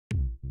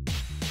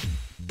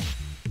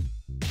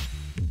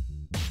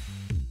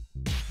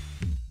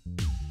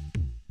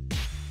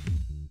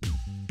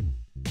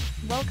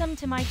Welcome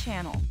to my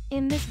channel.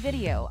 In this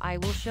video, I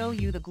will show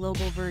you the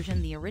global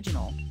version, the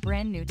original,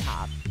 brand new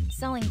top,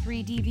 selling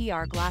 3D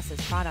VR glasses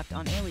product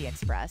on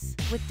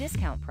AliExpress with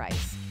discount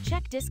price.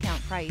 Check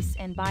discount price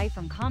and buy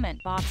from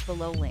comment box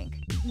below link.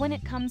 When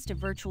it comes to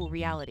virtual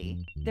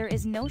reality, there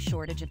is no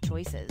shortage of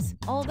choices.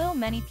 Although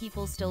many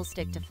people still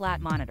stick to flat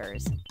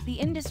monitors, the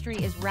industry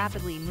is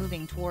rapidly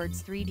moving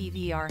towards 3D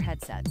VR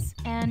headsets.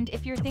 And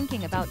if you're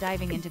thinking about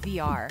diving into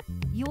VR,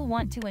 you'll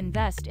want to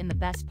invest in the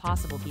best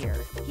possible gear.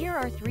 Here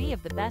are 3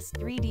 of the best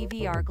 3D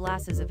VR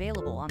glasses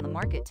available on the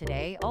market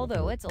today,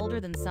 although it's older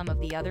than some of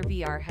the other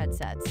VR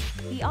headsets.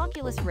 The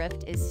Oculus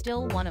Rift is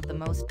still one of the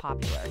most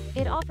popular.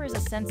 It offers a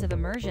sense of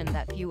immersion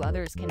that few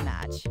others can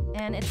match,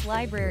 and its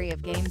library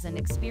of games and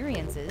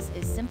experiences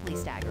is simply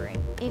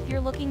staggering. If you're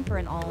looking for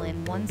an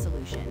all-in-one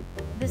solution,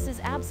 this is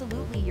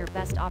absolutely your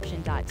best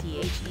option.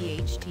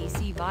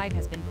 HTC Vive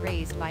has been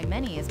praised by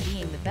many as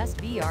being the best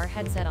VR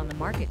headset on the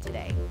market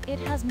today. It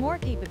has more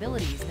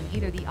capabilities than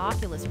either the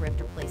Oculus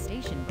Rift or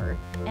PlayStation VR,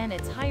 and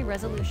its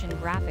high-resolution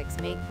graphics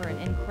make for an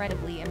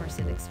incredibly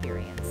immersive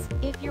experience.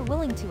 If you're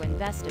willing to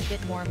invest a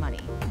bit more money,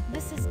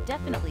 this is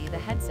definitely the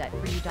headset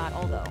for you.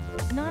 Although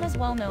not as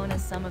well known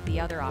as some of the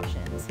other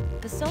options,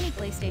 the Sony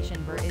PlayStation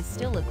VR is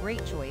still a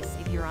great choice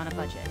if you're on a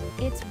budget.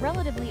 It's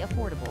relatively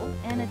affordable,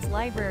 and its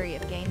library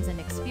of games and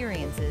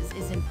experiences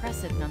is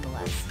impressive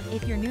nonetheless.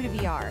 If you're new to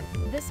VR,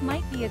 this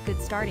might be a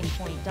good starting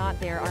point.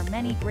 There are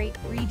many great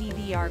 3D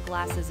VR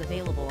glasses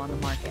available on the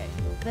market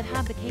that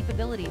have the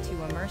capability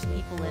to immerse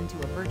people into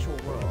a virtual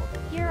world.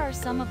 Here are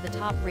some of the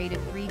top-rated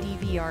 3D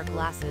VR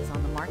glasses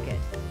on the market.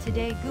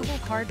 Today, Google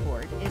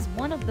Cardboard is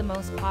one of the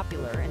most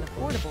popular and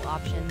affordable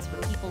options for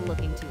people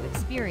looking to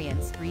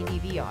experience 3D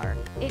VR.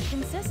 It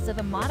consists of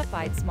a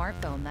modified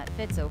smartphone that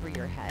fits over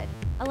your head,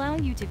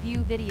 allowing you to view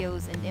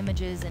videos and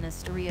images in a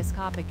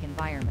stereoscopic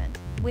environment.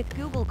 With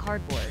Google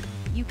Cardboard,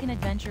 you can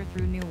adventure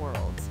through new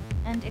worlds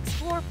and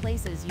explore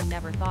places you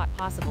never thought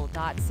possible.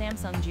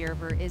 Samsung Gear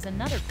VR is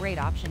another great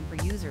option for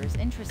users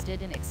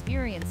interested in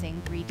experiencing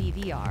 3D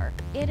VR.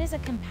 It is a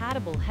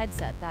compatible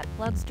headset that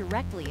plugs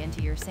directly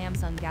into your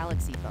Samsung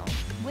Galaxy phone.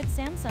 With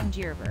Samsung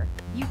Gear VR,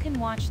 you can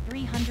watch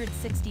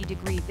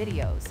 360-degree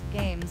videos,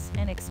 games,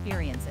 and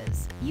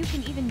experiences. You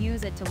can even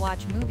use it to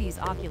watch movies.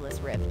 Oculus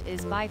Rift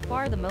is by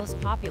far the most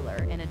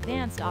popular and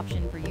advanced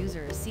option for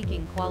users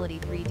seeking quality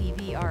 3D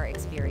VR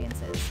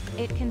experiences.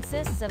 It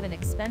consists of an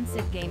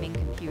expensive gaming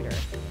computer,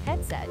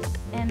 headset,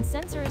 and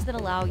sensors that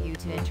allow you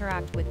to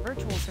interact with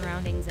virtual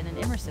surroundings in an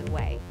immersive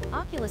way.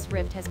 Oculus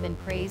Rift has been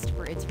praised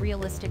for its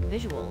realistic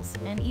visuals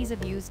and ease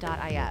of use.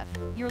 If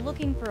you're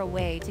looking for a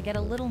way to get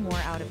a little more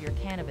out of your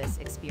cannabis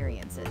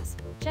experiences,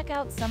 check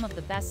out some of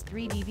the best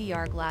 3D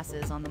VR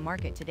glasses on the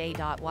market today.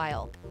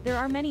 While there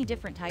are many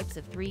different types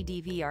of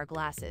 3D VR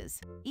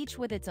glasses, each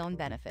with its own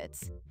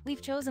benefits,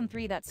 we've chosen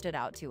 3 that stood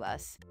out to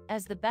us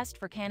as the best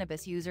for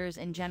cannabis users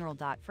in general.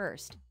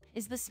 First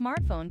is the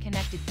Smartphone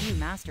Connected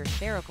Viewmaster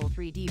Spherical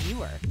 3D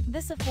Viewer.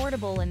 This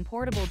affordable and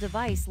portable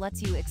device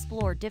lets you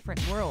explore different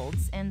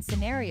worlds and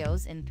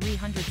scenarios in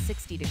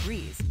 360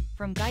 degrees,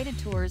 from guided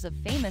tours of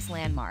famous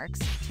landmarks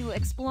to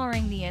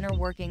exploring the inner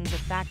workings of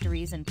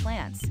factories and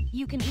plants.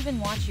 You can even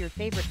watch your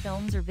favorite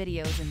films or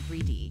videos in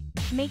 3D,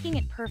 making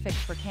it perfect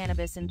for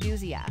cannabis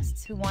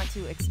enthusiasts who want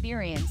to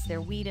experience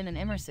their weed in an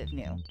immersive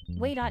new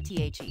way.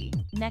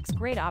 Next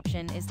great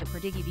option is the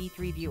Pridigi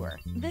V3 Viewer.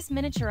 This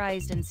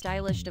miniaturized and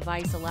stylish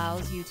device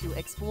allows you to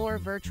explore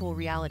virtual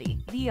reality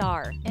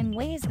 (VR) in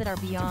ways that are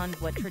beyond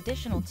what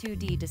traditional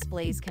 2D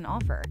displays can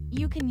offer.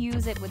 You can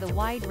use it with a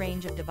wide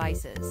range of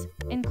devices,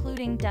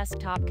 including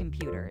desktop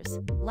computers,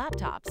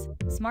 laptops,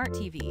 smart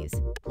TVs,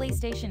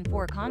 PlayStation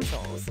 4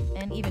 consoles,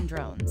 and even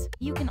drones.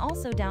 You can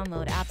also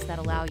download apps that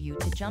allow you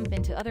to jump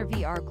into other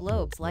VR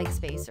globes like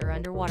space or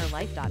underwater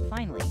life.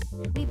 Finally,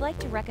 we'd like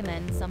to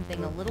recommend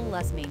something a little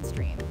less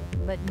mainstream,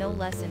 but no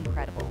less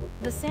incredible: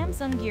 the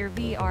Samsung Gear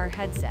VR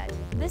headset.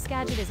 This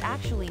gadget is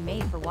actually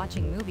made for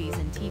watching movies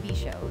and TV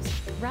shows,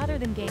 rather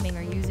than gaming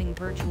or using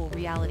virtual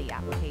reality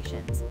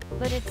applications.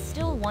 But it's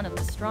still one of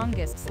the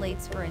strongest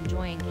slates for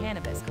enjoying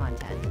cannabis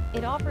content.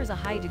 It offers a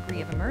high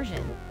degree of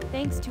immersion,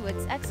 thanks to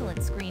its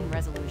excellent screen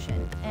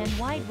resolution and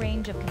wide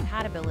range of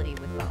compatibility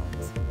with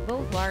phones,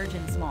 both large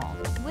and small.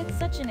 With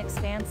such an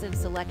expansive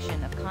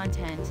selection of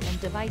content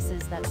and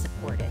devices that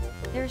support it,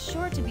 there's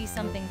sure to be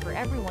something for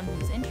everyone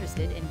who's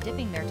interested in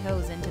dipping their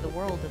toes into the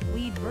world of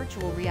weed.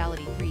 Virtual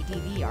reality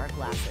 3D VR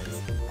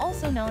glasses,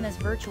 also known as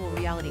virtual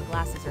reality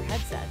glasses or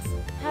headsets,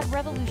 have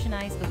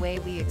revolutionized the way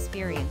we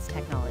experience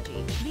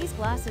technology. These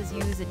glasses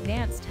use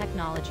advanced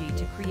technology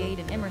to create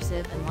an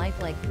immersive and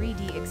lifelike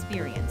 3D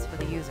experience for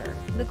the user.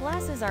 The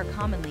glasses are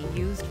commonly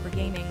used for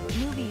gaming,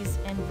 movies,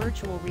 and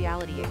virtual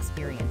reality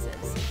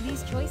experiences.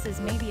 These choices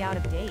may be out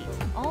of date.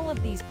 All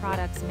of these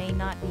products may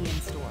not be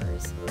in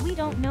stores. We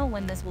don't know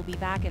when this will be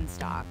back in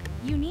stock.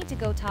 You need to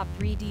go Top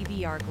 3D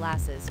VR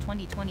Glasses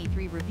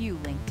 2023 review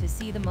link to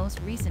see the most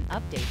recent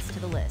updates to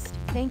the list.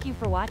 Thank you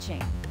for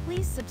watching.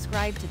 Please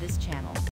subscribe to this channel.